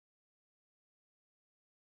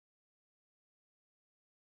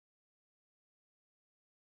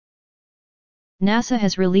NASA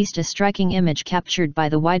has released a striking image captured by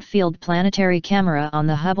the Wide Field Planetary camera on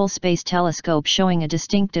the Hubble Space Telescope showing a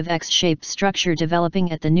distinctive X-shaped structure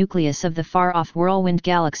developing at the nucleus of the far-off Whirlwind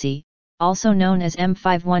Galaxy, also known as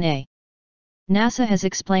M51A. NASA has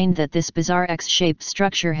explained that this bizarre X-shaped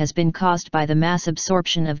structure has been caused by the mass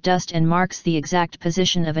absorption of dust and marks the exact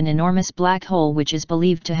position of an enormous black hole which is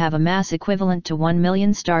believed to have a mass equivalent to 1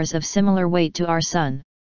 million stars of similar weight to our Sun.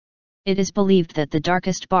 It is believed that the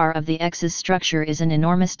darkest bar of the X's structure is an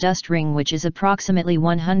enormous dust ring which is approximately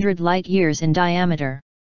 100 light-years in diameter.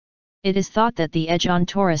 It is thought that the edge on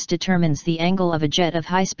torus determines the angle of a jet of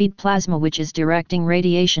high-speed plasma which is directing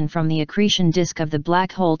radiation from the accretion disk of the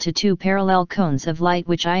black hole to two parallel cones of light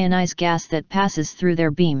which ionize gas that passes through their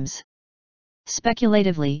beams.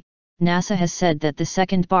 Speculatively, NASA has said that the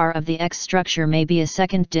second bar of the X structure may be a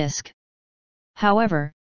second disk.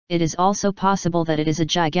 However, it is also possible that it is a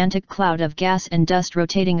gigantic cloud of gas and dust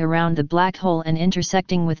rotating around the black hole and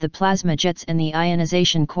intersecting with the plasma jets and the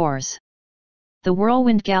ionization cores. The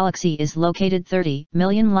Whirlwind Galaxy is located 30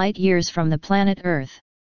 million light-years from the planet Earth.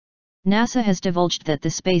 NASA has divulged that the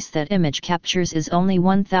space that image captures is only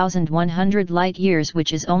 1,100 light-years,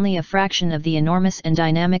 which is only a fraction of the enormous and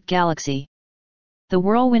dynamic galaxy. The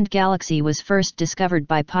Whirlwind Galaxy was first discovered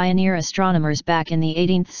by pioneer astronomers back in the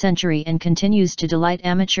 18th century and continues to delight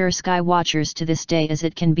amateur sky watchers to this day as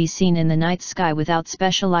it can be seen in the night sky without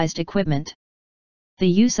specialized equipment. The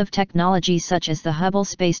use of technology such as the Hubble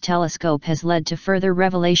Space Telescope has led to further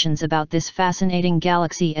revelations about this fascinating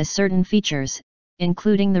galaxy, as certain features,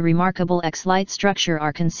 including the remarkable X-light structure,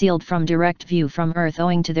 are concealed from direct view from Earth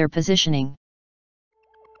owing to their positioning.